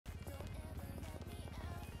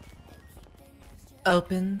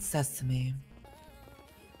Open sesame.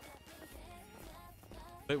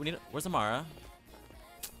 Wait, where's Amara?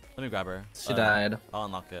 Let me grab her. She died. I'll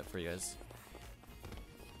unlock it for you guys.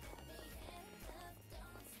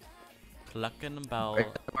 Clucking bell. Is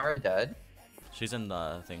Amara dead? She's in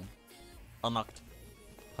the thing. Unlocked.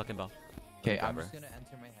 Clucking bell. Okay, I'm just gonna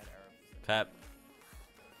enter my head error. Cap.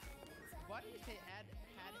 Why do you say had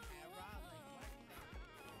error?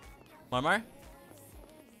 Like what? Marmar?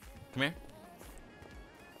 Come here.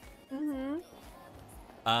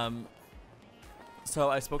 So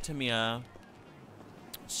I spoke to Mia.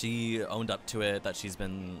 She owned up to it that she's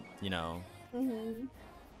been, you know,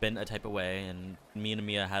 been a type of way, and me and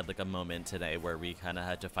Mia had like a moment today where we kind of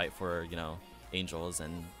had to fight for, you know, angels,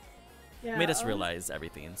 and made us realize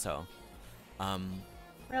everything. So,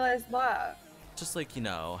 Realize what? just like, you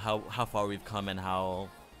know, how far we've come and how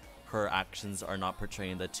her actions are not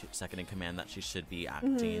portraying the second in command that she should be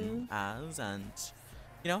acting as, and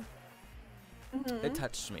you know, it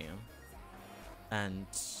touched me. And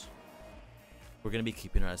we're gonna be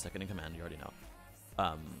keeping her as second in command. You already know.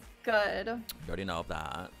 Good. You already know of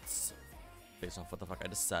that, based off what the fuck I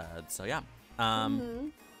just said. So yeah.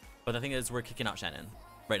 But the thing is, we're kicking out Shannon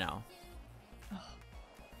right now.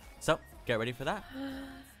 So get ready for that.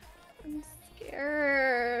 I'm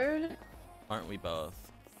scared. Aren't we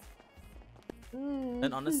both?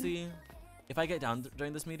 And honestly, if I get down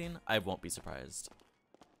during this meeting, I won't be surprised.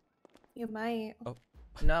 You might. Oh.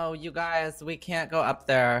 No, you guys, we can't go up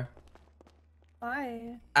there.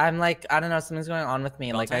 Why? I'm like, I don't know, something's going on with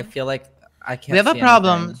me. Like, I feel like I can't. We have a see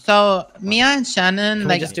problem. anything. So Mia and Shannon, Can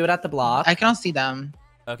like, we just do it at the block? I cannot see them.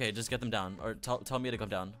 Okay, just get them down, or tell Mia to come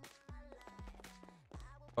down.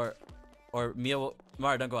 Or Mia will.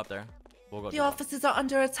 Mara, don't go up there. We'll go. The offices are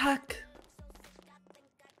under attack.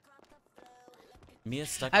 Mia's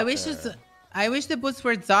stuck. I up wish there. I wish the boots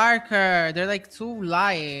were darker. They're like too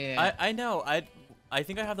light. I know. I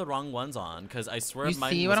think I have the wrong ones on, because I swear You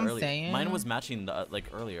mine see was what I'm early. saying? Mine was matching the like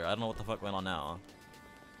earlier. I don't know what the fuck went on now.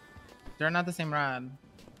 They're not the same rod.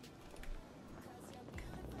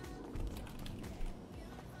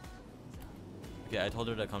 Yeah, I told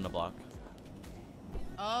her to come to block.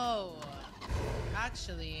 Oh,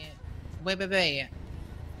 actually, wait.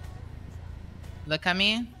 Look at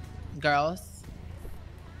me, girls.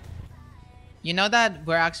 You know that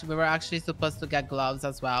we were actually supposed to get gloves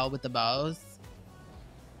as well with the bows.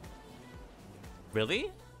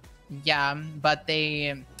 Really? Yeah, but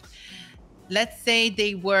let's say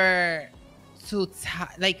they were too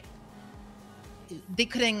like they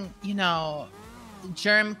couldn't, you know,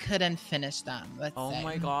 Germ couldn't finish them. Let's say. Oh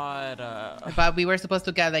my god. But we were supposed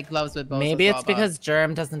to get like gloves with bows. Maybe as it's well, because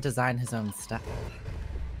Germ doesn't design his own stuff.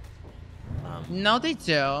 no, they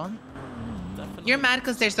do. Definitely. You're mad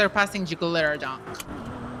because they're surpassing Jugular Dunk.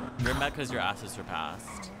 You're mad because your ass is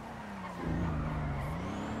surpassed.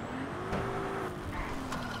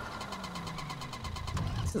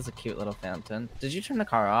 This is a cute little fountain. Did you turn the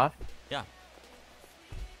car off? Yeah.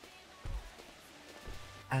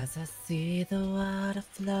 As I see the water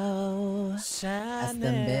flow, as the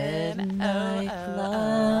Shannon, midnight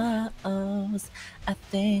flows, I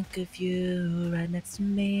think of you right next to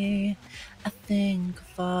me. I think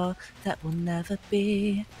of all that will never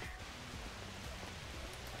be.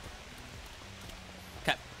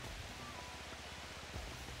 Okay.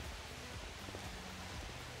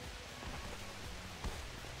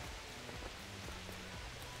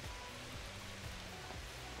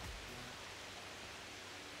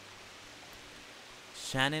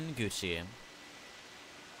 Shannon Gucci,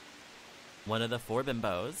 one of the 4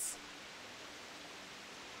 bimbos,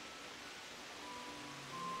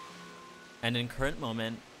 and in current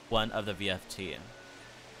moment, one of the VFT.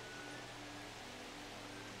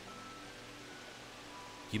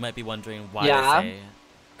 You might be wondering why I say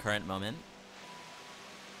current moment.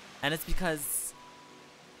 And it's because,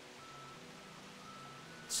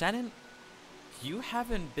 Shannon, you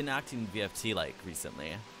haven't been acting VFT like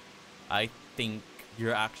recently. I think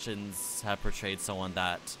your actions have portrayed someone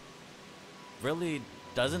that really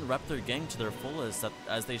doesn't rep their gang to their fullest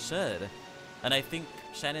as they should. And I think,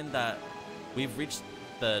 Shannon, that we've reached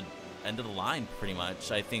the end of the line pretty much.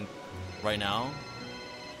 I think right now.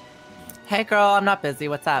 Hey girl, I'm not busy.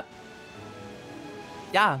 What's up?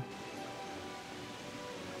 Yeah.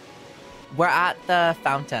 We're at the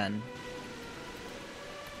fountain.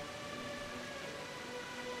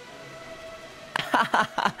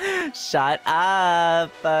 Shut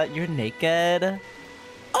up. You're naked.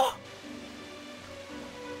 Oh!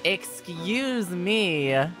 Excuse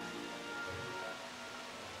me.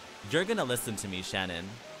 You're gonna listen to me, Shannon.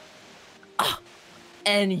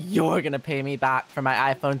 And you're gonna pay me back for my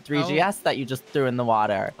iPhone 3GS that you just threw in the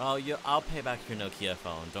water. Oh, I'll pay back your Nokia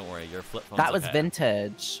phone. Don't worry, your flip phone. That was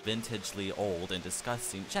vintage. Vintagely old and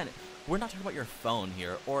disgusting. Shannon, we're not talking about your phone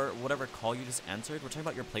here or whatever call you just answered. We're talking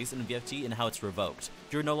about your place in VFT and how it's revoked.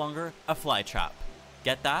 You're no longer a fly trap.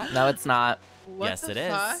 Get that? No, it's not. Yes, it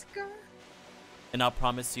is. And I'll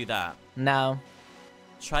promise you that. No.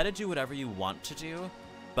 Try to do whatever you want to do,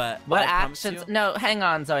 but what I promise actions? you, No, hang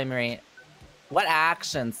on, Zoe Marie. What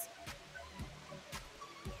actions?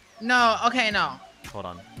 No, okay, no. Hold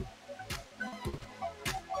on.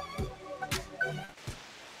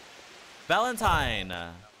 Valentine.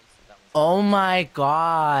 Oh my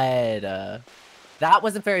god. That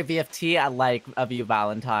wasn't very VFT of you,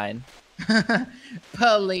 Valentine.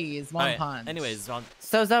 Please, one Alright, punch. anyways,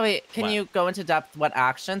 So Zoe, can What? you go into depth what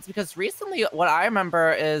actions? Because recently, what I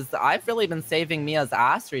remember is I've really been saving Mia's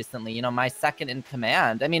ass recently. You know, my second in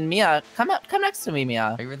command. I mean, Mia, come next to me,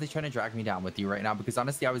 Mia. Are you really trying to drag me down with you right now? Because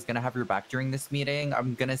honestly, I was gonna have your back during this meeting.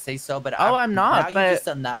 I'm gonna say so, but Oh, I'm not, Now you've but just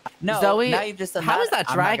done that. No, Zoe, now you've just done how that. is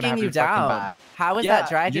that I'm not gonna dragging have you your fucking down? back. How is Yeah, that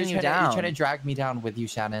dragging you down? You're trying to drag me down with you,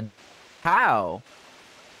 Shannon. How?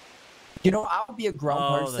 You know, I'll be a grown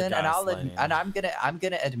Oh, the person, and I'm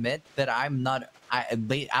gonna admit that I'm not.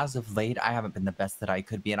 As of late, I haven't been the best that I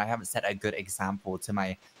could be, and I haven't set a good example to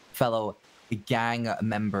my fellow gang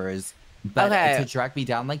members. But Okay. to drag me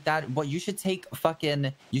down like that, well, you should take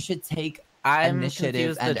I'm initiative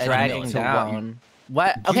confused and the dragging admit to what you- down.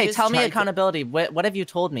 What? You Okay, just tell me tried to- accountability. What have you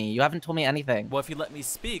told me? You haven't told me anything. well, if you let me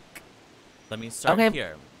speak, let me start Okay.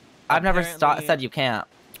 here. I've never Apparently- said you can't.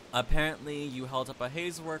 Apparently, you held up a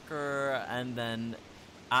haze worker, and then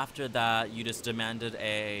after that, you just demanded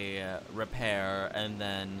a repair, and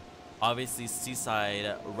then obviously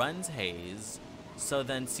Seaside runs haze, so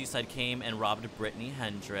then Seaside came and robbed Brittany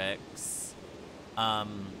Hendricks. I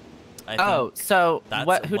Oh, think, so that's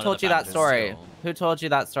what? Who one of told the you that factors, story? too. Who told you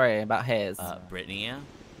that story about Hayes? Brittany.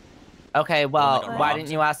 Okay, well, got why robbed.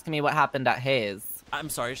 didn't you ask me what happened at Hayes? I'm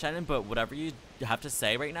sorry, Shannon, but whatever you have to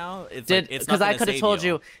say right now, it's Did like, it's because not I gonna could have save told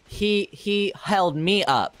you he held me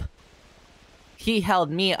up. He held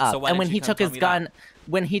me up, So why and when didn't he you come took his tell me gun, that?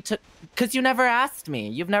 when he took, because you never asked me.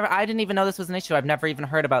 I didn't even know this was an issue. I've never even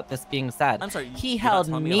heard about this being said. I'm sorry. He you're not held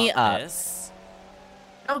telling me about up. This?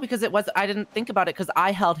 No, because it was. I didn't think about it because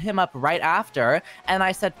I held him up right after, and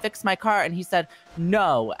I said, "Fix my car," and he said,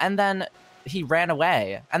 "No," and then he ran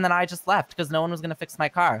away, and then I just left because no one was gonna fix my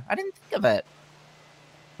car. I didn't think of it.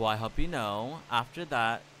 Well, I hope you know. After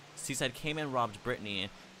that, Seaside came and robbed Brittany.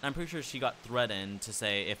 And I'm pretty sure she got threatened to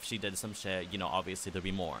say if she did some shit, you know, obviously there'd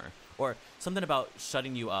be more. Or something about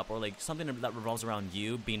shutting you up, or like something that revolves around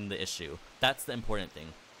you being the issue. That's the important thing.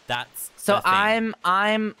 That's So the thing.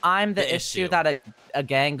 I'm the The issue issue. that a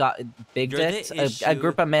gang got big You're the dicked, a issue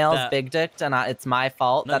group of males that- big dicked, and it's my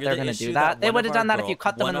fault No, that you're they're the gonna do issue that. that They one would of have done our that if you girl-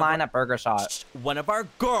 cut them one in of line our- at Burger Shot. One of our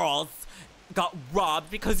girls got robbed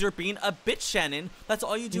because you're being a bitch, Shannon. That's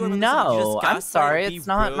all you do. Ever No, listen. You just I'm gaslight, sorry, be it's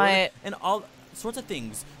not rude, my- and all sorts of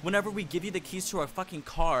things. Whenever we give you the keys to our fucking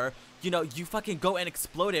car, you know, you fucking go and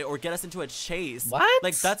explode it or get us into a chase. What?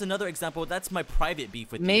 Like, that's another example. That's my private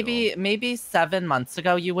beef with you. Maybe 7 months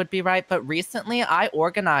ago you would be right, but recently I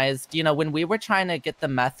organized, you know, when we were trying to get the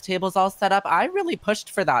meth tables all set up, I really pushed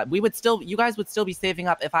for that. You guys would still be saving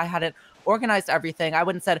up if I hadn't organized everything. I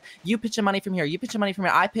wouldn't said, you pitch in money from here, you pitch in money from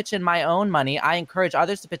here. I pitch in my own money. I encourage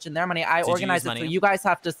others to pitch in their money. I Did you organize use it so money? you guys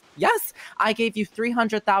have to, yes, I gave you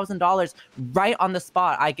 $300,000 right on the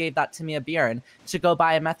spot. I gave that to Mia Bjorn to go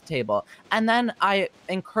buy a meth table. And then I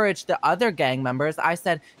encouraged the other gang members. I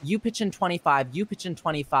said, you pitch in 25, you pitch in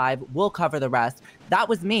 25, we'll cover the rest. That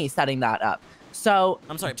was me setting that up. So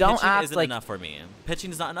I'm sorry, don't pitching act isn't like enough for me. Pitching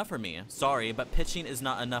is not enough for me. Sorry, but pitching is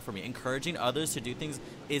not enough for me. Encouraging others to do things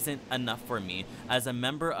isn't enough for me. As a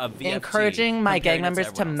member of VFT, encouraging my gang comparing it members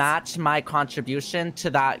to everyone else. match my contribution to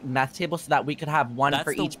that meth table so that we could have one That's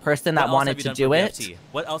for the- each person what that else wanted have you to done do for it. VFT?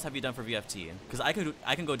 What else have you done for VFT? Because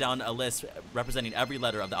I can go down a list representing every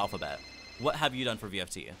letter of the alphabet. What have you done for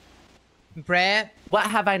VFT? Brett, What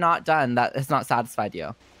have I not done that has not satisfied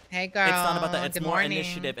you? hey girl. It's not about that. It's Good more morning.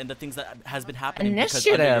 initiative and the things that has been happening because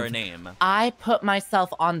under Initiative. your name. I put myself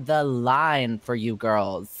on the line for you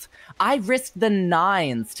girls. I risked the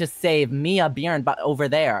 9s to save Mia Bjorn but over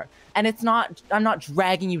there. And I'm not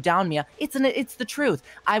dragging you down, Mia. It's the truth.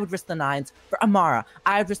 I would risk the 9s for Amara.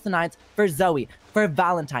 I would risk the 9s for Zoey, for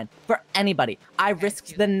Valentine, for anybody. I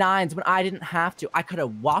risked the 9s when I didn't have to. I could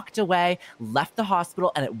have walked away, left the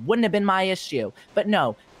hospital, and it wouldn't have been my issue. But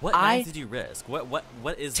no, What nines did you risk? What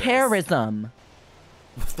is this? terrorism.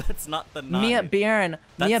 That's not the 9. Mia Bjorn.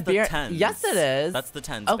 That's Mia the Bjorn. 10s. Yes, it is. That's the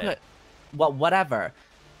 10s, Okay. babe. Well, whatever.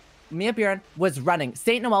 Mia Buren was running.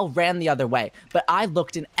 St. Noel ran the other way. But I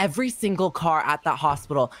looked in every single car at that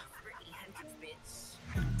hospital.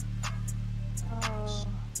 Oh.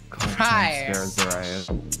 Hi. I'm scared,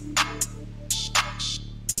 Zoey.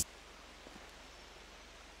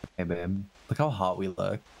 Hey, babe. Look how hot we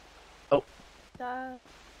look.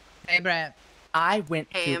 Hey, Brett. I went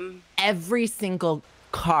to every single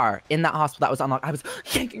car in that hospital that was unlocked. I was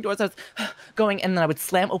yanking doors, I was going, and then I would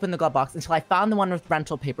slam open the glove box until I found the one with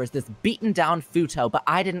rental papers, this beaten down futo, but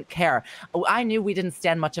I didn't care. I knew we didn't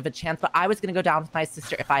stand much of a chance, but I was gonna go down with my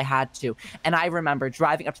sister if I had to. And I remember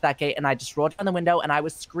driving up to that gate and I just rolled down the window and I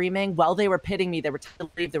was screaming while they were pitting me, they were trying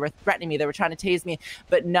to leave, they were threatening me, they were trying to tase me.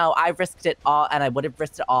 But no, I risked it all, and I would have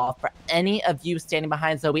risked it all for any of you standing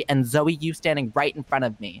behind Zoey, and Zoey, you standing right in front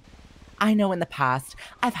of me. I know in the past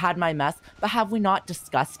I've had my mess, but have we not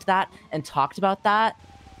discussed that and talked about that?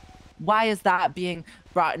 Why is that being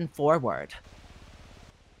brought in forward?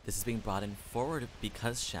 This is being brought in forward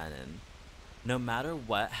because, Shannon, no matter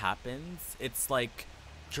what happens, it's like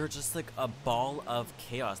you're just like a ball of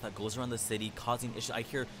chaos that goes around the city causing issues. I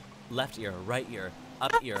hear left ear, right ear,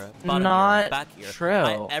 up ear, bottom ear, back ear.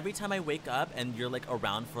 True. Every time I wake up and you're like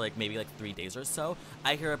around for like maybe like 3 days or so,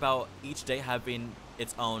 I hear about each day having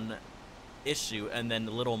its own issue and then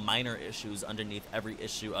little minor issues underneath every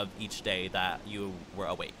issue of each day that you were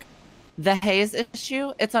awake. The Hayes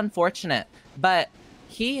issue, it's unfortunate, but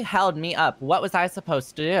he held me up. What was I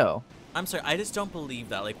supposed to do? I'm sorry, I just don't believe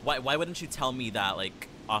that. Like, why wouldn't you tell me that, like,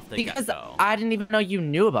 off the get-go? Because I didn't even know you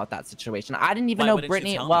knew about that situation. I didn't even know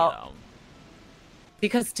Brittany, well,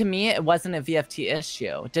 because to me, it wasn't a VFT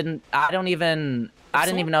issue. I didn't even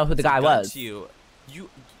know who the guy was.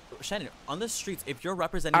 Shannon, on the streets, if you're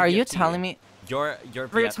representing Are VFT, you telling me you're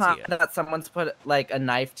every VFT. time that someone's put like a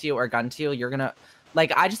knife to you or a gun to you, you're gonna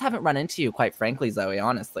like, I just haven't run into you, quite frankly, Zoey,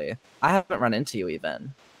 honestly. I haven't run into you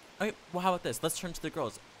even. Okay, well, how about this? Let's turn to the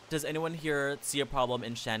girls. Does anyone here see a problem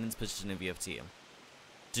in Shannon's position in VFT?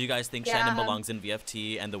 Do you guys think Shannon belongs in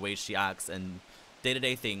VFT and the way she acts and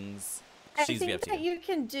day-to-day things? She's I think VFT. that you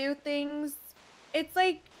can do things. It's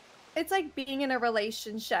like being in a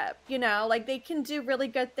relationship, you know, like they can do really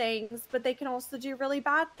good things, but they can also do really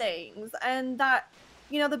bad things. And that,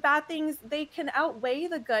 you know, the bad things, they can outweigh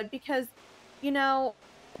the good because, you know,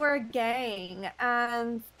 we're a gang.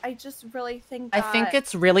 And I just really think that... I think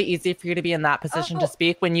it's really easy for you to be in that position to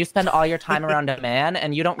speak when you spend all your time around a man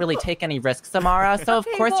and you don't really take any risks, Samara. So of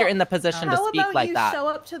course you're in the position to speak like that. How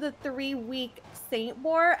about you show up to the 3-week Saint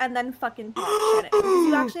War and then fucking talk, Shannon? Because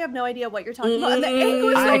you actually have no idea what you're talking about. And the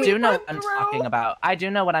anger I do know what I'm talking about. I do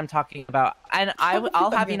know what I'm talking about. And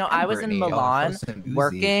I'll have you know, I was in Milan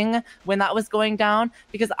working when that was going down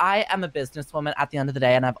because I am a businesswoman at the end of the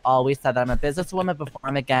day, and I've always said that I'm a businesswoman before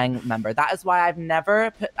I'm a gang member. That is why I've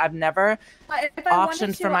never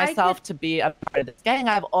optioned for myself to be a part of this gang.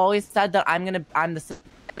 I've always said that I'm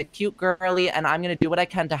the cute girly, and I'm gonna do what I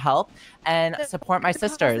can to help and support my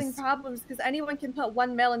sisters. Problems because anyone can put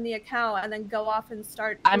 $1 mil in the account and then go off and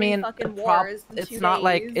start. Fucking wars. It's not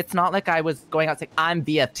like I was going out saying I'm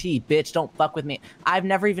VFT, bitch. Don't fuck with me. I've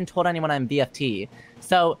never even told anyone I'm VFT,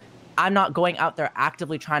 so I'm not going out there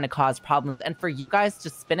actively trying to cause problems. And for you guys to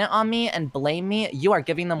spin it on me and blame me, you are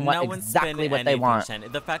giving them exactly what they want.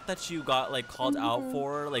 Shannon. The fact that you got like called out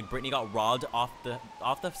for, like Brittany got robbed off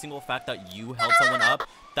the single fact that you held someone up.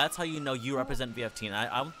 That's how you know you represent VFT,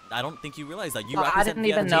 and I don't think you realize that you represent VFT. I didn't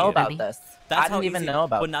even know about this. I didn't even know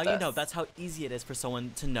about this. But now you know. That's how easy it is for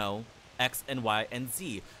someone to know X and Y and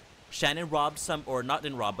Z. Shannon robbed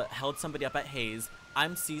didn't rob, but held somebody up at Hayes.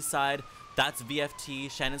 I'm Seaside. That's VFT.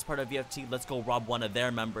 Shannon's part of VFT. Let's go rob one of their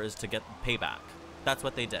members to get payback. That's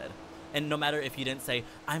what they did. And no matter if you didn't say,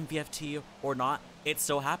 I'm VFT or not, it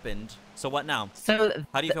so happened. So what now? So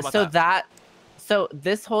how do you feel about that? So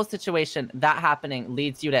this whole situation, that happening,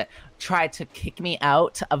 leads you to try to kick me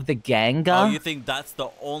out of the gang? Oh, you think that's the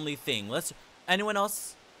only thing? Anyone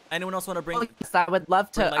else want to bring... Oh, yes, I would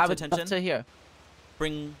love to. I would love to hear.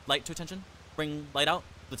 Bring light to attention? Bring light out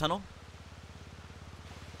the tunnel?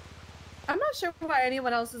 I'm not sure why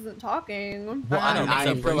anyone else isn't talking. Well,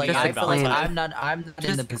 I feel like I'm not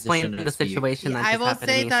in the position to the situation that's I will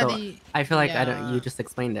say that I feel like you just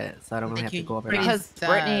explained it, so I don't really have to go over it. Because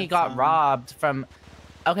Brittany got robbed from...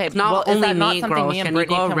 Okay, it's not only me, girl. Me and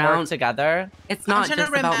Brittany can work together? It's not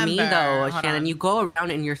just about me, though, Shannon. You go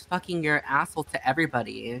around and you're fucking your asshole to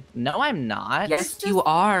everybody. No, I'm not. Yes, you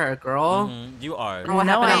are, girl. You are. Girl, what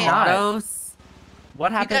happened to Autos?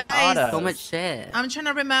 What happened to Autos? So much shit. I'm trying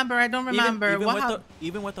to remember. I don't remember.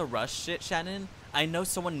 Even with the rush shit, Shannon, I know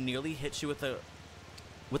someone nearly hit you with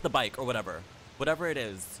the bike or whatever it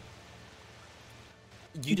is.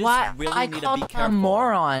 you just What? really I need to called be him a careful.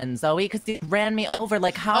 moron, Zoe, because he ran me over.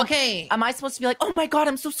 Like, how am I supposed to be like, oh my god,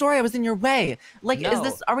 I'm so sorry, I was in your way? Like,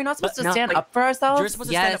 are we not supposed to stand up for ourselves? You're supposed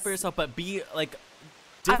to stand up for yourself, but be like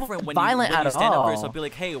different when you stand up for yourself. Be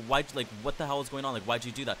like, hey, what the hell is going on? Like, why'd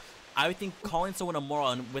you do that? I think calling someone a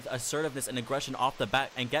moron with assertiveness and aggression off the bat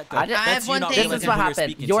and get going. This is what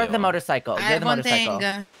happened. You're the motorcycle. You're the motorcycle.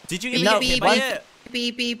 Did you get hit by it?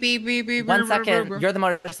 Beep, beep, beep, beep, beep, 1 second. You're the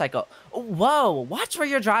motorcycle. Whoa, watch where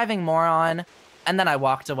you're driving, moron. And then I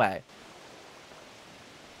walked away.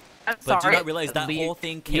 I'm But sorry. do not realize that whole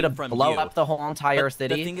thing came from you. Blow up the whole entire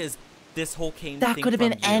city. The thing is, this whole that could have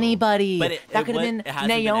been anybody. That could have been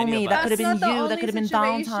Naomi. That could have been you. That could have been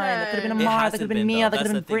Valentine. That could have been Amara. That could have been Mia. That could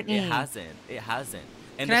have been Brittany. It hasn't.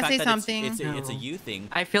 And Can I say something? It's a you thing.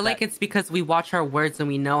 I feel like it's because we watch our words and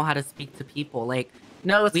we know how to speak to people. Like,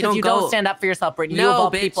 no, it's because you don't stand up for yourself, Brittany. You of all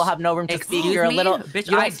people have no room to speak. You're a little. Bitch,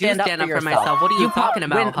 you don't I do stand up for myself. What are you talking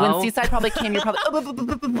about? When Seaside probably came, you're probably. Well,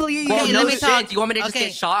 no shit. Do you want me to just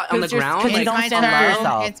get shot on the ground? Because you don't stand up for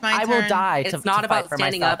yourself. It's my turn. I will die. It's not about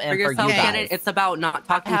standing up for yourself, Shannon. It's about not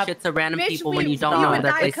talking shit to random people when you don't know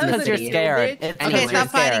their place in the city. Because you're scared. Okay, stop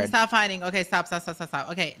fighting. Stop fighting. Okay, stop.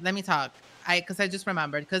 Okay, let me talk. Because I just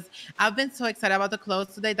remembered, because I've been so excited about the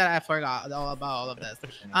clothes today that I forgot all about all of this.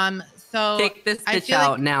 So take this bitch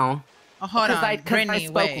out now. Oh, hold on, Brittany,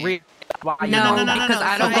 wait. No, because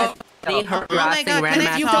I don't know. They harassing random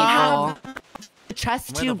people. The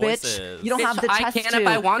chest tube, bitch. You don't have the chest tube. I can if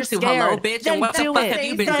I want to. Hello, bitch. And what the fuck have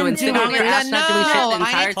you been doing? Sitting on your ass, not doing shit the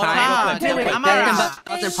entire time. Shush.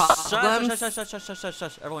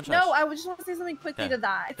 Everyone shush. No, I just want to say something quickly to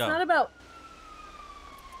that. It's not about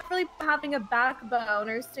really having a backbone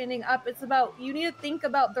or standing up. It's about you need to think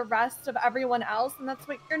about the rest of everyone else, and that's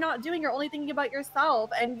what you're not doing. You're only thinking about yourself,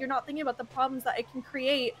 and you're not thinking about the problems that it can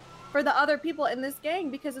create for the other people in this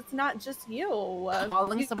gang, because it's not just you.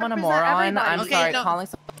 Calling someone a moron, I'm sorry, calling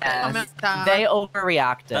someone they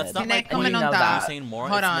overreacted. That's not like you know that. You're saying more.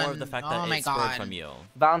 It's more of the fact that it's spurred from you.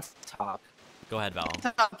 Bounce talk. Go ahead, Val.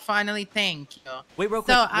 Finally, thank you. Wait, real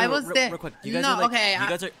quick. So I was there. Real quick. You guys are like, okay. You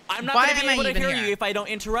guys are. I'm not gonna be able to hear you if I don't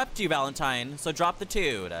interrupt you, Valentine. So drop the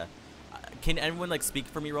tude. Can anyone like speak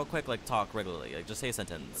for me real quick? Like talk regularly. Like just say a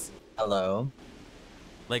sentence. Hello.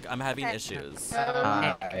 Like I'm having issues.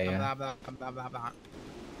 Blah, blah, blah.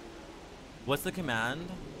 What's the command?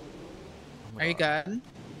 Are you good?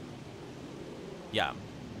 Yeah.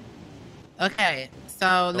 Okay.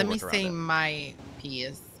 So let me say my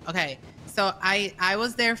piece. Okay. So I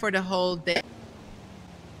was there for the whole day.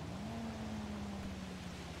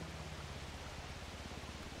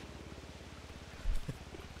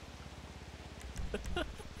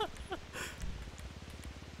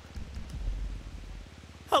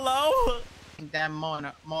 Hello? Them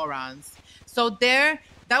morons. So there,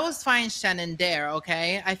 that was fine, Shannon, there,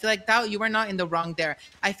 okay? I feel like that you were not in the wrong there.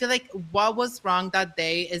 I feel like what was wrong that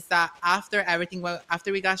day is that after everything,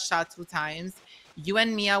 after we got shot 2 times, you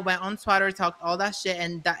and Mia went on Twitter, talked all that shit,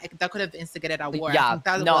 and that could have instigated a war. Yeah,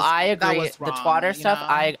 I agree. The Twitter stuff,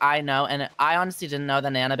 I know, and I honestly didn't know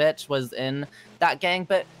the Nana bitch was in that gang,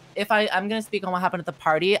 but if I'm gonna speak on what happened at the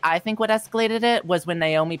party, I think what escalated it was when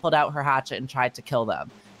Naomi pulled out her hatchet and tried to kill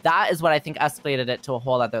them. That is what I think escalated it to a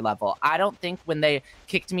whole other level. I don't think when they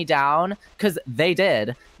kicked me down, because they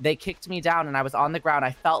did, they kicked me down and I was on the ground.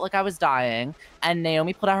 I felt like I was dying, and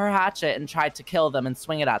Naomi pulled out her hatchet and tried to kill them and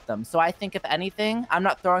swing it at them. So I think if anything, I'm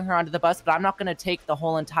not throwing her under the bus, but I'm not gonna take the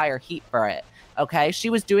whole entire heat for it. Okay, she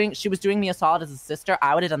was doing me a solid as a sister.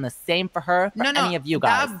 I would have done the same for her, for any of you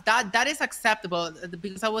guys. That is acceptable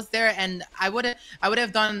because I was there, and I would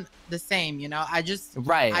have done the same. You know, I just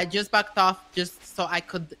backed off just so I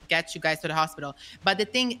could get you guys to the hospital. But the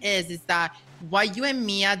thing is that what you and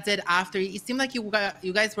Mia did after, it seemed like you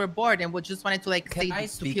guys were bored and would just wanted to like say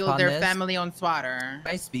to kill their family on Swatter.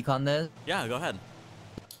 Can I speak on this? Yeah, go ahead.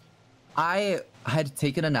 I had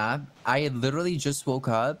taken a nap. I had literally just woke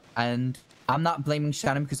up, and I'm not blaming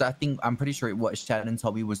Shannon because I'm pretty sure what Shannon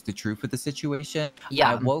told me was the truth with the situation.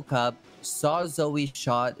 Yeah. I woke up, saw Zoey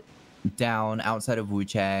shot down outside of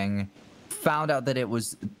Wuchang, found out that it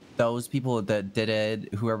was those people that did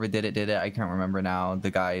it, whoever did it. I can't remember now,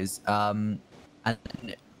 the guys. And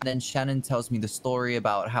then Shannon tells me the story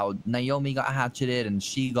about how Naomi got hatcheted and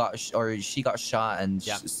she got shot and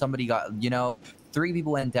somebody got, 3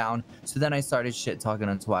 people went down. So then I started shit talking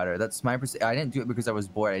on Twitter. That's my I didn't do it because I was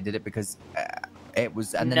bored. I did it because it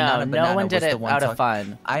was. And then no one did it out of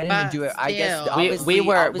fun. I didn't do it. I guess we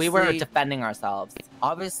were defending ourselves.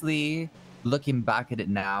 Obviously, looking back at it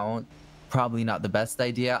now, probably not the best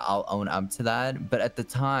idea. I'll own up to that. But at the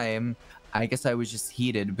time, I guess I was just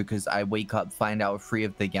heated because I wake up, find out 3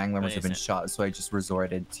 of the gang members have been shot, so I just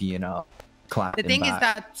resorted to, you know, clapping The thing is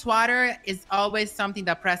back. that Twitter is always something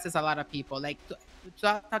that presses a lot of people. Like,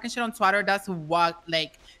 talking shit on Twitter, that's what,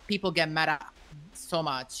 like, people get mad at so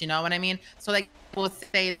much, you know what I mean? So, like, people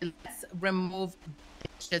say, let's remove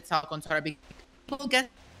shit talk on Twitter because people get,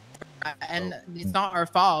 and it's not our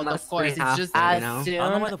fault, of course. It's just, as you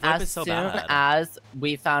know? soon as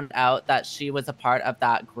we found out that she was a part of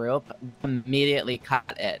that group, immediately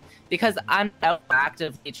cut it because I'm out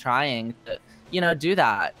actively trying to, you know, do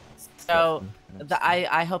that. So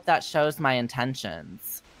I hope that shows my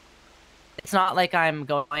intentions. It's not like I'm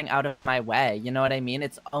going out of my way, you know what I mean?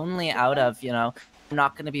 It's only out of, you know, I'm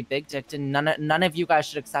not going to be big dicked, and none of you guys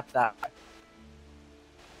should accept that.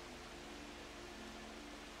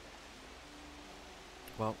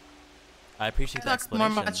 Well, I appreciate the That's more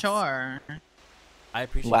explanation. mature. I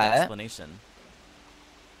appreciate What? the explanation.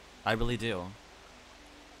 I really do.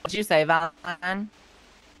 What'd you say, Valentine?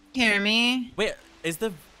 Hear me? Wait,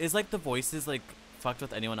 is like the voices like fucked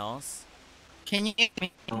with anyone else? Can you hear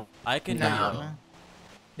me? I can hear you. No.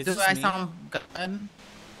 Is Do this I me? sound good?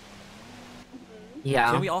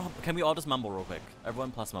 Yeah. Can we all just mumble real quick?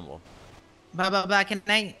 Everyone plus mumble. But can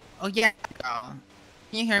I? Oh yeah, girl.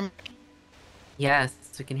 Can you hear me? Yes,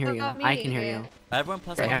 we can hear you. Not I me. can hear you. Everyone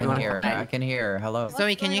plus I mumble. can hear. I can hear. Hello.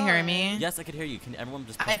 Zoe, can you hear me? Yes, I can hear you. Can everyone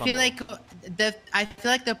just plus I feel mumble?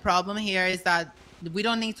 like the problem here is that we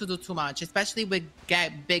don't need to do too much, especially with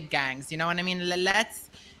big gangs. You know what I mean? Let's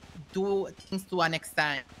do things to an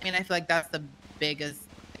extent. I mean, I feel like that's the biggest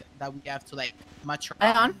that we have to like mature.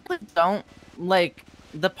 I honestly don't like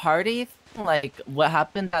the party. Like what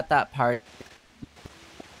happened at that party,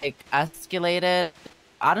 like escalated.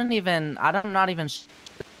 I'm not even sure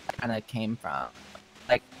where it kind of came from.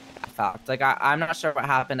 Like, fact, like I'm not sure what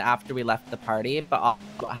happened after we left the party, but all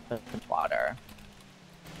what happened with water.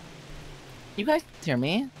 You guys hear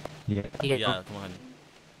me? Yeah. Yeah, come on.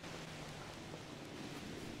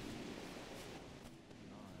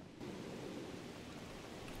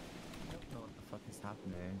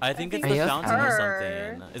 I think it's Are the you fountain or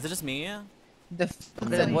her. something. Is it just me?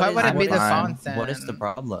 Why would it be the Fine. fountain? What is the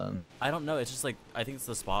problem? I don't know. It's just like I think it's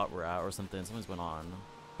the spot we're at or something. Something's going on,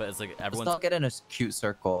 but it's like Let's everyone's. not get in a cute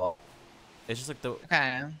circle. It's just like the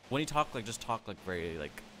Okay. when you talk, like just talk like very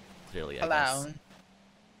like clearly. I Hello. guess.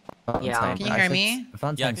 Yeah. Valentine, Can you I hear said me?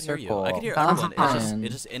 Valentine Yeah, I can hear you. circle. I can hear everyone. Valentine.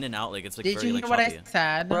 It's just in and out. Like it's like Did very you like hear what choppy. I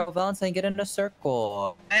said? Bro, Valentine, get in a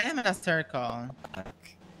circle. I am in a circle.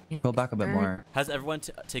 Go back a bit more. Has everyone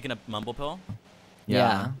taken a mumble pill?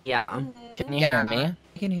 Yeah. Yeah. Can you hear me? I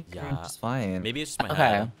can hear Yeah. you just fine. Maybe it's just my Okay.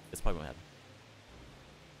 head. It's probably my head.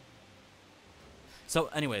 So,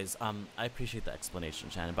 anyways, I appreciate the explanation,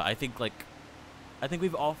 Shannon, but I think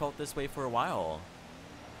we've all felt this way for a while.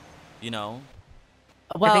 You know?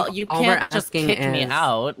 Well, think you all we're can't just asking kick me is-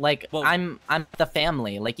 out. Like Well- I'm the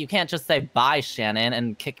family. Like you can't just say bye, Shannon,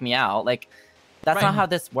 and kick me out. Like that's Right. not how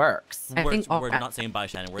this works. I think We're not saying bye,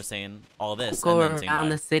 Shannon. We're saying all this Go and then saying around bye.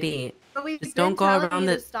 the city. But we've Just been don't go telling around you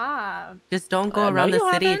the- to stop. Just don't go No, around the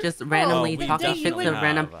you city haven't. just randomly we talking shit definitely to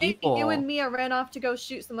random have. people. You and Mia ran off to go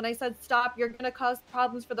shoot someone. I said, stop, you're gonna cause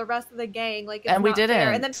problems for the rest of the gang. Like, it's And we not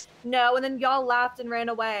fair. And then, didn't. no, and then y'all laughed and ran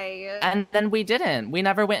away. And then we didn't. We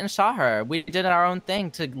never went and shot her. We did our own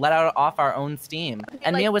thing to let out off our own steam.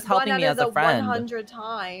 And Like, Mia was helping one me out as of a the friend. 100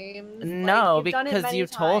 times. No, Like, you've done it because many you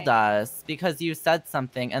told times. us, because you said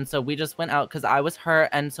something, and so we just went out because I was hurt,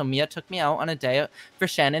 and so Mia took me out on a day for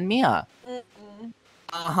Shannon and Mia.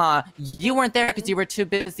 Mm-mm. You weren't there because you were too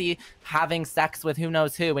busy having sex with who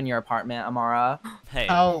knows who in your apartment, Amara. Hey,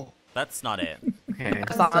 Oh. that's not it. Okay.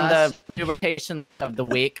 It's on the lubrication of the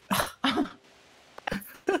week.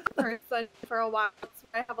 Person for a while. So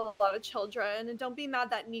I have a lot of children, and don't be mad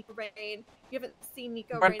that Nico Rain. You haven't seen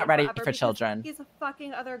Nico We're Rain not ready forever for because children. He's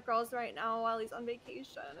fucking other girls right now while he's on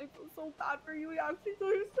vacation. I feel so bad for you. He actually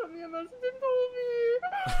sent me a message and told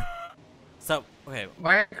me. So, okay,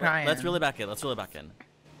 Why are you crying? let's reel it back in.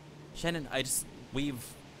 Shannon, we've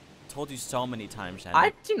told you so many times, Shannon.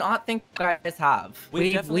 I do not think you guys have.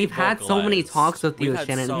 definitely We've had so many vocalized. talks with you, We've had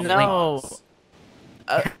Shannon. so many No. talks.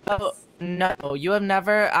 Oh, no, you have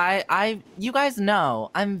never. You guys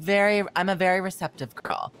know I'm a very receptive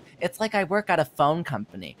girl. It's like I work at a phone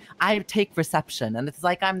company. I take reception, and it's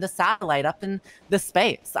like I'm the satellite up in the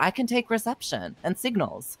space. I can take reception and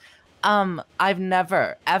signals. I've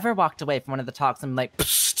never ever walked away from one of the talks and like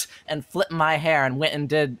psst, and flipped my hair and went and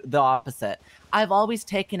did the opposite. I've always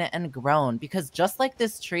taken it and grown because just like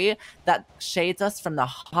this tree that shades us from the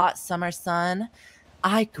hot summer sun,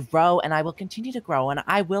 I grow and I will continue to grow, and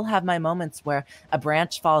I will have my moments where a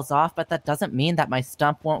branch falls off, but that doesn't mean that my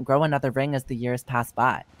stump won't grow another ring as the years pass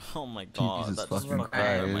by. Oh my god, Jesus that just fucking fucked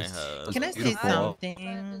out of my Christ. head. Can I say Beautiful.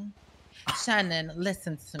 something? Shannon,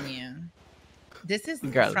 listen to me. This is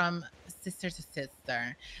Girl. from sister to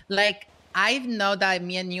sister. Like, I know that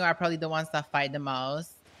me and you are probably the ones that fight the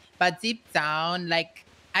most, but deep down, like,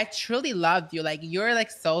 I truly loved you. Like, you're like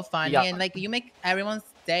so funny, Yeah. and like you make everyone's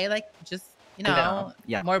day like just, you know,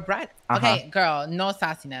 Yeah. more bright. Uh-huh. Okay, girl, no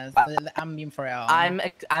sassiness. I'm being for real.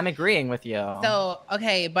 I'm agreeing with you. So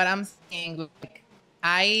okay, but I'm saying like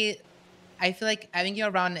I feel like having you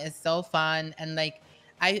around is so fun, and like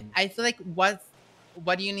I feel like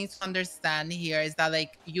what you need to understand here is that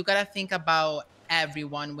like you gotta think about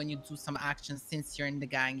everyone when you do some actions since you're in the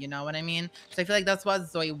gang. You know what I mean? So I feel like that's what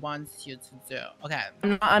Zoey wants you to do. Okay.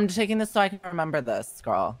 I'm taking this so I can remember this,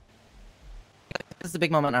 girl. This is a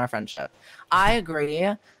big moment in our friendship. I agree.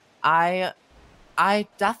 I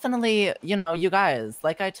definitely, you know, you guys,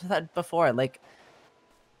 like I said before, like,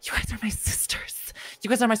 you guys are my sisters. You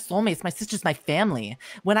guys are my soulmates, my sisters, my family.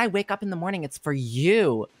 When I wake up in the morning, it's for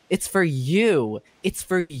you. It's for you. It's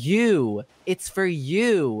for you. It's for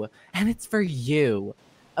you. And it's for you.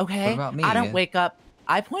 Okay? What about me? I don't wake up.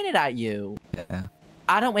 I pointed at you. Yeah.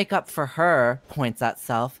 I don't wake up for her, points at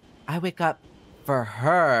self. I wake up for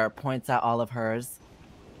her, points at all of hers.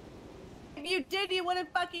 If you did, you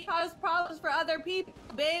wouldn't fucking cause problems for other people,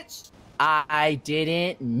 bitch. I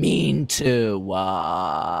didn't mean to.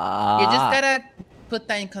 You just gotta put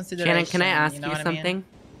that in consideration. Shannon, can I ask you, know what I something? mean?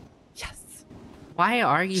 Yes. Why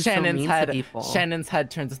are you so mean to people? Shannon's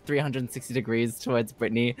head turns 360 degrees towards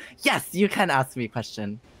Brittany. Yes, you can ask me a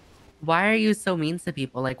question. Why are you so mean to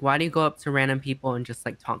people? Like, why do you go up to random people and just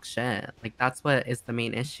like talk shit? Like, that's what is the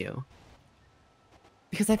main issue.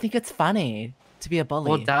 Because I think it's funny to be a bully.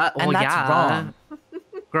 Well, and that's yeah. wrong.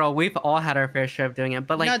 Girl, we've all had our fair share of doing it.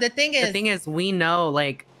 But like, no, the thing is, we know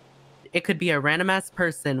like it could be a random ass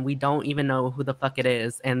person. We don't even know who the fuck it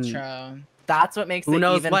is, and true. That's what makes who it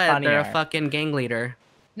knows even what? funnier. They're a fucking gang leader.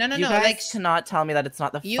 No, You guys like cannot tell me that it's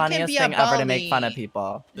not the you can funniest be a thing ever to make bully. fun of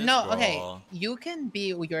people. no, okay, you can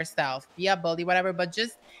be yourself, be a bully, whatever, but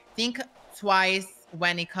just think twice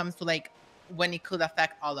when it comes to like when it could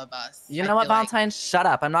affect all of us. You I know what, feel like. Valentine? Shut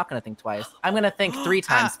up. I'm not going to think twice. I'm going to think 3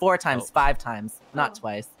 times, 4 times, Oh. 5 times, not Oh.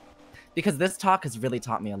 twice. Because this talk has really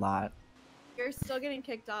taught me a lot. You're still getting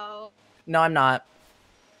kicked out. No, I'm not.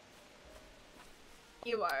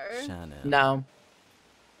 You are. Shannon. No.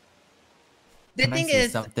 The Can I thing say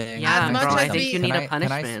is, something? Yeah, as much girl, I as think we, you need a Can I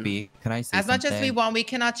punishment. speak? Can I say as much as we something? want, we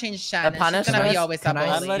cannot change Shannon. She's punishment? gonna be always a Can I-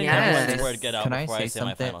 bully. I'm letting Yes. everyone's word get out Can I before I say say my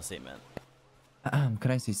something? final statement.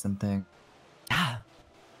 Can I say something? Yeah.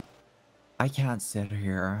 I can't sit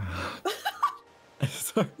here.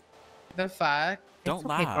 Sorry. The fuck? Don't okay,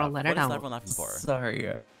 laugh. girl, let her What is out. everyone laughing for?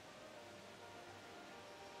 Sorry.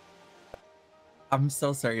 I'm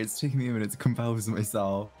so sorry. It's taking me a minute to compose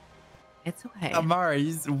myself. It's okay. Amara,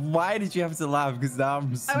 why did you have to laugh? Because now I'm I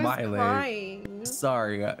was smiling. crying.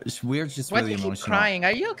 Sorry. We're just Why do really you keep emotional. crying?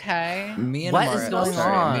 Are you okay? Me and What Amara, is going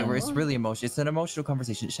sorry, I mean, on? it's really emotional. It's an emotional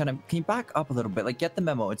conversation. Shannon, can you back up a little bit? Like, get the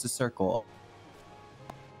memo. It's a circle.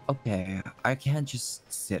 Okay, I can't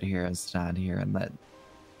just sit here and stand here and let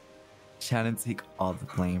Shannon take all the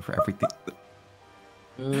blame for everything.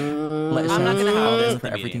 Let I'm not Shannon gonna take have all the this blame at for the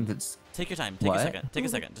everything meeting. that's. Take your time. Take What? a second. Take a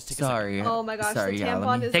second. Just take a second. Sorry. Oh my gosh, Sorry, the yeah, tampon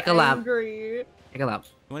let is Take a lap. angry. Take a lap.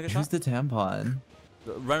 You wanna get Who's shot? the tampon?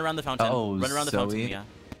 Run around the fountain. Oh, Run around the fountain, Zoey? Mia.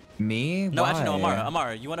 Me? No, actually, no, Why? Amara.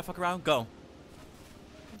 Amara, you wanna fuck around? Go.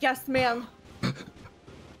 Yes, ma'am.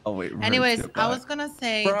 Oh wait. we're Anyways, gonna I skip was gonna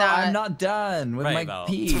say Bro, that. I'm not done with Right, my Val.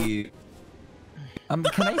 pee. Can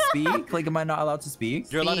I speak? Like, am I not allowed to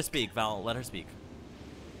speak? You're allowed to speak, Val. Let her speak.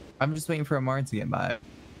 I'm just waiting for Amara to get back.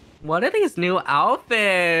 What are these new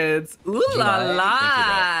outfits? Ooh you la like?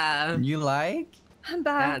 la! You like? I'm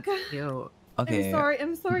back. That's cute. Okay.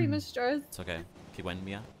 I'm sorry, mistress. It's okay. Keep going,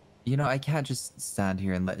 Mia. You know, I can't just stand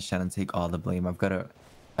here and let Shannon take all the blame. I've got to,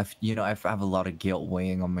 I have a lot of guilt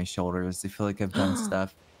weighing on my shoulders. I feel like I've done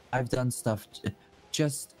stuff. I've done stuff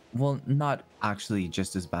just, well, not actually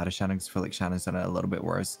just as bad as Shannon. 'Cause I feel like Shannon's done it a little bit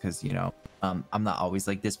worse because, you know, I'm not always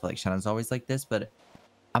like this, but like Shannon's always like this. But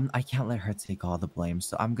I can't let her take all the blame.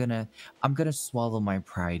 So I'm gonna swallow my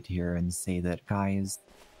pride here and say that, guys,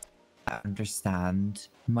 I understand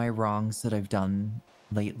my wrongs that I've done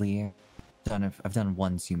lately. I've done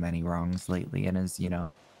one too many wrongs lately, and as you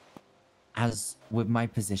know, as with my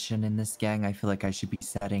position in this gang, I feel like I should be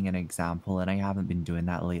setting an example, and I haven't been doing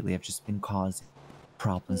that lately. I've just been causing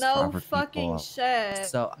problems for No other fucking people. shit.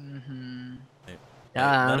 So Mhm.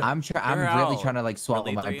 I'm really out. trying to like swallow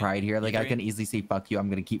Really, my three? pride here. Like I three? can easily say fuck you. I'm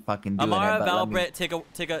gonna keep fucking doing Amara, it. But Val, let me... Britt,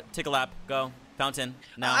 take a lap. Go. Fountain.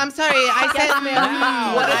 Now. I'm sorry. I said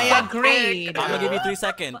Now. what I agreed. I'm gonna give you 3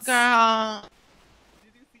 seconds. Girl.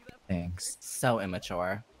 Thanks. So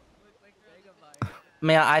immature.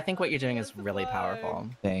 Mia, I think what you're doing is really powerful.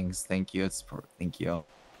 Thanks. Thank you. Thank you.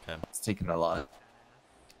 Okay. It's taken a lot.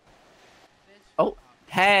 Oh,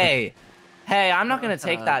 hey. Hey, I'm not gonna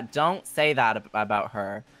take that. Don't say that about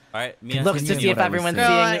her. All right, Mia. Looks to continue see if what I was everyone's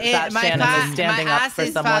saying. seeing that Shannon is standing my up ass for is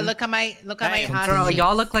fat. someone. Look at my Hey, ass. Girl,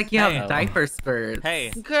 y'all look like you have Hey. diaper skirts. Hey.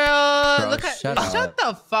 Girl, look at shut shut up.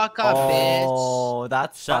 the fuck up, bitch. Oh,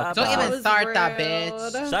 that's Shut fucked up. Don't up. even was start that, rude.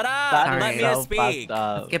 bitch. Shut up. That Let is Mia so speak. fucked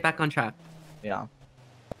up. Let's get back on track. Yeah.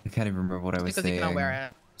 I can't even remember what I was Because you saying. cannot wear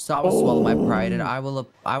it. So I will swallow my pride, and I will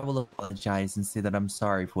apologize and say that I'm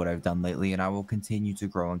sorry for what I've done lately, and I will continue to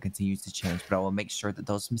grow and continue to change. But I will make sure that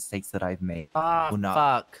those mistakes that I've made Ah,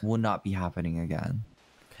 will not be happening again.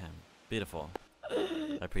 Okay. Beautiful.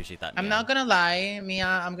 I appreciate that. I'm Mia. not gonna lie, Mia.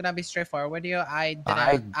 I'm gonna be straightforward with you. I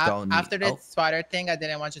don't need- after this oh. swatter thing, I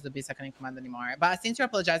didn't want you to be second in command anymore. But since you're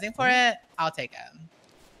apologizing for it, I'll take it.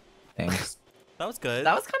 Thanks. That was good.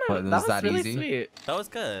 That was kind What, of was that was that really easy? sweet. That was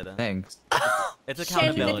good. Thanks. It's Shannon,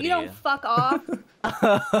 accountability. if you don't fuck off.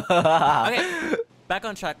 Okay, back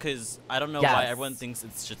on track because I don't know why Yes. everyone thinks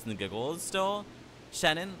it's shits and giggles still.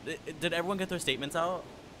 Shannon, did everyone get their statements out?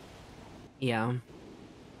 Yeah.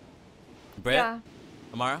 Britt? Yeah.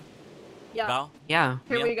 Amara? Yeah. Val? Yeah.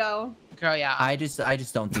 Here Mia? we go. Girl, yeah. I just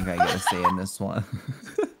don't think I get a say in this one.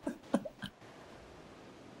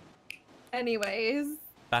 Anyways.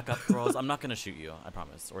 Back up, girls. I'm not gonna shoot you, I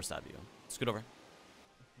promise, or stab you. Scoot over.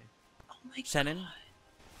 Oh my Shannon,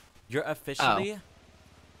 you're officially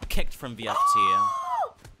kicked from VFT.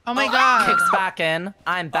 Oh my god. Kicks back in.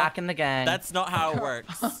 I'm back in the gang. That's not how it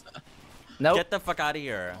works. Nope. Get the fuck out of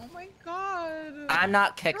here. Oh my god. I'm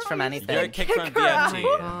not kicked from anything. You're kicked from Kick her out.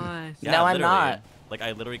 VFT. Gosh. Yeah, No, I'm literally. not. Like,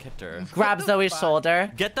 I literally kicked her. Grab What the Zoe's fuck? Get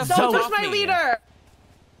shoulder. the Don't fuck push off my me. leader.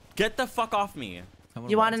 Get the fuck off me.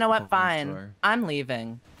 You want to know what? Fine. I'm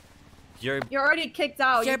leaving. You're You're already kicked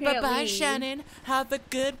out. You can't leave. Shannon. Have a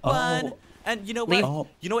good Oh. one. And you know what? Oh.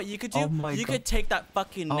 You know what you could do? Oh my You God. could take that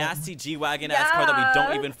fucking Oh. nasty G-Wagon ass car that we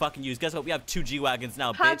don't Yeah. even fucking use. Guess what? We have 2 G-Wagons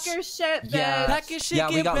now, Pack bitch. your shit, bitch. Yeah. Pack your shit, Yeah,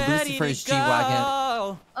 we get got ready Lucifer's to G-Wagon.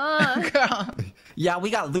 go. Girl. Yeah, we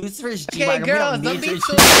got Lucifer's Okay, G-Wagon. girls, we don't don't be need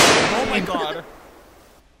too. your Oh my god.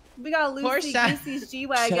 We got Poor Lucy Shannon. Goosey's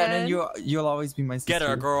G-Wagon. Shannon, you'll always be my sister. Get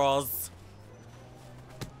her, girls.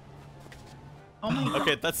 Oh my god.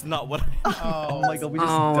 Okay, that's not what Oh my god, we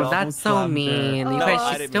just Oh, double that's so slammed her. mean. You No, guys, I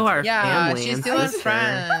she's didn't still mean our to. Yeah, family she's and still a sister.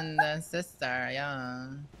 friend and sister, yeah.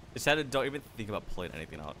 Shannon, don't even think about pulling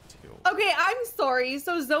anything out, too. Okay, I'm sorry.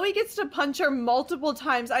 So Zoe gets to punch her multiple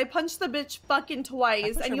times. I punched the bitch fucking twice,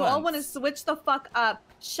 punched and her you all want to once. switch the fuck up.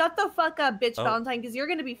 Shut the fuck up, bitch, Oh. Valentine, because you're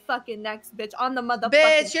gonna be fucking next, bitch, on the motherfucking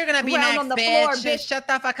Bitch, you're gonna be ground next, on the bitch. floor, bitch. Shut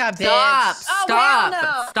the fuck up, bitch. Stop! Oh, Stop! hell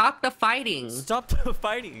no. Stop the fighting! Stop the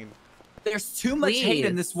fighting. There's too much hate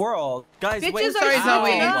in Please. this world. Guys, Bitches wait. are Sorry, Zoe.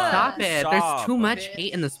 switching up. Stop it! There's Stop. too much Bitch.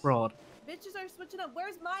 hate in this world. Bitches are switching up.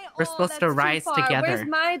 Where's my? We're oh, supposed to that's too rise far. together. Where's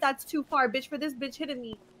my? That's too far, bitch. For this bitch hitting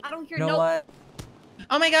me. I don't hear You know no. what?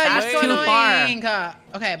 Oh my god, That's you're so too far. annoying.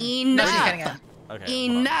 Okay, no, she's Enough. getting it. Okay, hold on.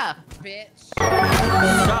 Enough! Bitch.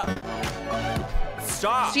 Stop.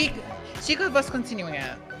 Stop. She could was continuing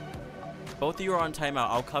it. Both of you are on timeout.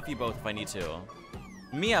 I'll cuff you both if I need to.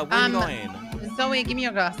 Mia, where are you going? Zoe, give me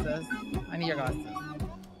your glasses. I need your glasses.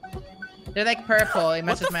 They're like purple. It What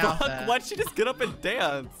matches the my fuck? outfit. Why'd she just get up and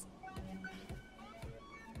dance?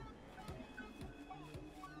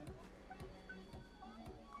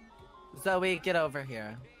 Zoe, get over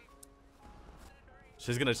here.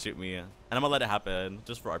 She's gonna shoot me, and I'm gonna let it happen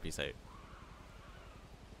just for RP's sake.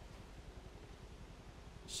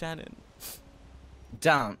 Shannon.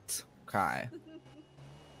 Don't cry.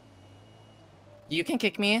 You can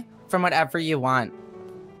kick me from whatever you want.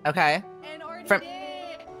 Okay? And already From- did.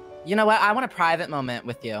 You know what? I want a private moment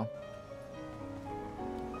with you.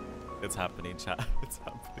 It's happening, chat. It's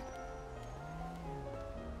happening.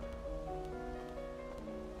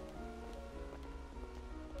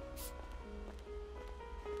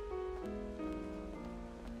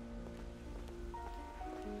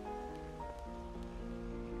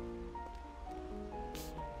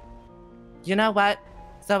 You know what?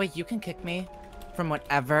 Zoe, you can kick me from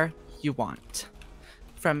whatever you want.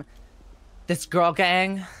 From this girl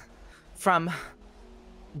gang, from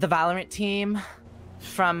the Valorant team,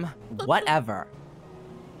 from whatever.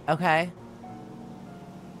 Okay?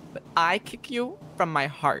 But I kick you from my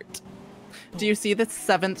heart. Do you see the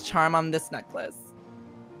 7th charm on this necklace?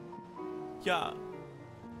 Yeah.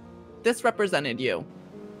 This represented you.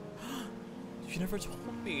 You never told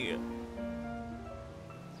me.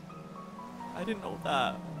 I didn't know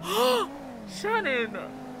that. Shannon!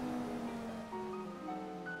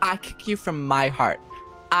 I kick you from my heart.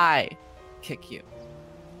 I kick you.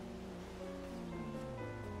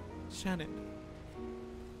 Shannon.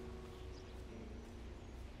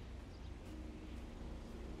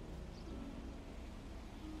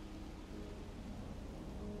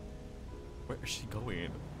 Where is she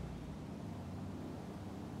going?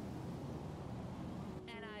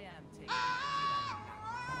 And I am taking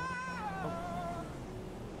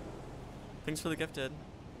Thanks for the gifted.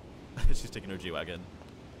 She's taking her G-Wagon.